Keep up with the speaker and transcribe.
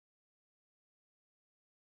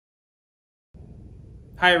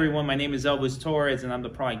Hi everyone, my name is Elvis Torres and I'm the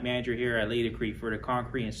product manager here at LATICRETE for the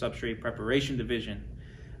Concrete and Substrate Preparation Division.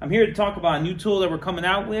 I'm here to talk about a new tool that we're coming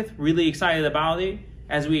out with, really excited about it.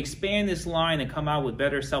 As we expand this line and come out with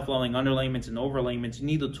better self-leveling underlayments and overlayments, you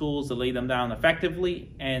need the tools to lay them down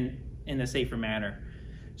effectively and in a safer manner.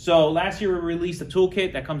 So last year we released a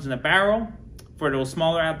toolkit that comes in a barrel. For those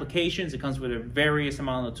smaller applications, it comes with a various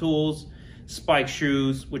amount of tools, spike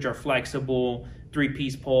shoes, which are flexible,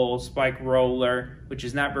 3-piece pole, spike roller, which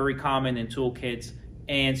is not very common in toolkits,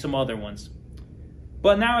 and some other ones.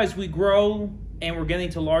 But now as we grow and we're getting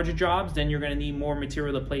to larger jobs, then you're going to need more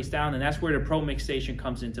material to place down, and that's where the Pro Mix Station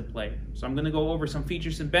comes into play. So I'm going to go over some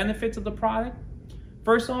features and benefits of the product.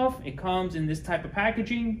 First off, it comes in this type of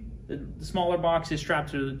packaging. The smaller box is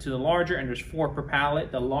strapped to the larger, and there's 4 per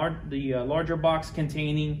pallet. The larger box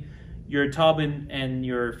containing your tub and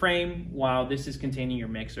your frame, while this is containing your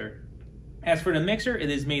mixer. As for the mixer, it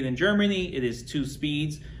is made in Germany. It is 2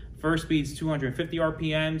 speeds. First speed's 250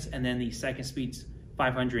 RPMs, and then the second speed's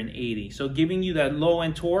 580. So giving you that low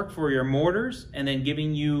end torque for your mortars, and then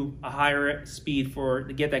giving you a higher speed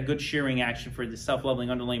to get that good shearing action for the self-leveling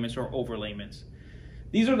underlayments or overlayments.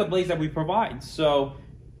 These are the blades that we provide. So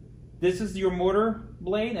this is your mortar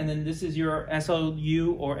blade, and then this is your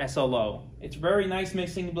SLU or SLO. It's a very nice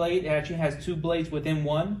mixing blade. It actually has 2 blades within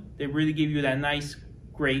one. They really give you that nice,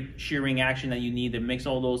 great shearing action that you need to mix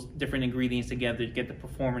all those different ingredients together to get the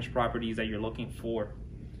performance properties that you're looking for.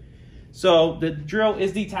 So the drill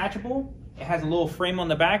is detachable. It has a little frame on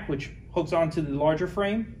the back which hooks onto the larger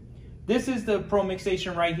frame. This is the Pro Mix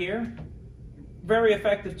Station right here. Very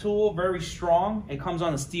effective tool, very strong. It comes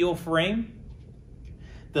on a steel frame.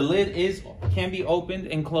 The lid can be opened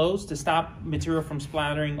and closed to stop material from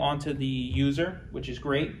splattering onto the user, which is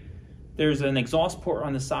great. There's an exhaust port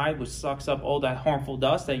on the side which sucks up all that harmful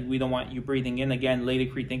dust that we don't want you breathing in. Again,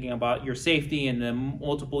 LATICRETE thinking about your safety and the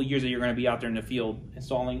multiple years that you're going to be out there in the field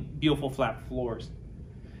installing beautiful flat floors.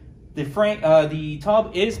 The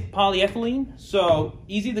tub is polyethylene, so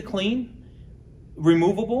easy to clean,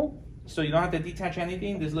 removable, so you don't have to detach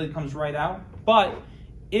anything. This lid comes right out. But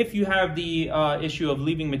if you have the issue of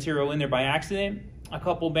leaving material in there by accident, a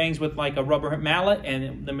couple bangs with like a rubber mallet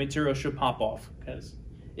and the material should pop off, because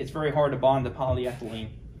it's very hard to bond the polyethylene.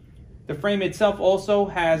 The frame itself also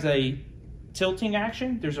has a tilting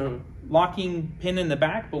action. There's a locking pin in the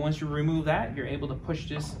back, but once you remove that, you're able to push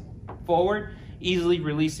this forward, easily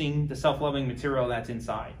releasing the self-leveling material that's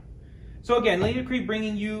inside. So again, LATICRETE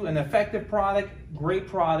bringing you an effective product, great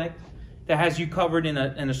product, that has you covered in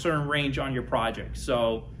a certain range on your project.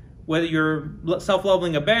 So whether you're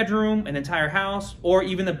self-leveling a bedroom, an entire house, or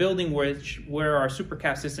even a building where our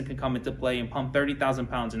supercap system can come into play and pump 30,000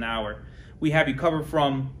 pounds an hour, we have you covered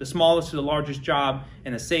from the smallest to the largest job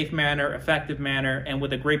in a safe manner, effective manner, and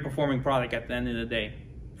with a great performing product at the end of the day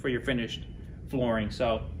for your finished flooring.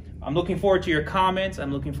 So I'm looking forward to your comments.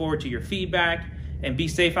 I'm looking forward to your feedback, and be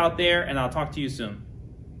safe out there, and I'll talk to you soon.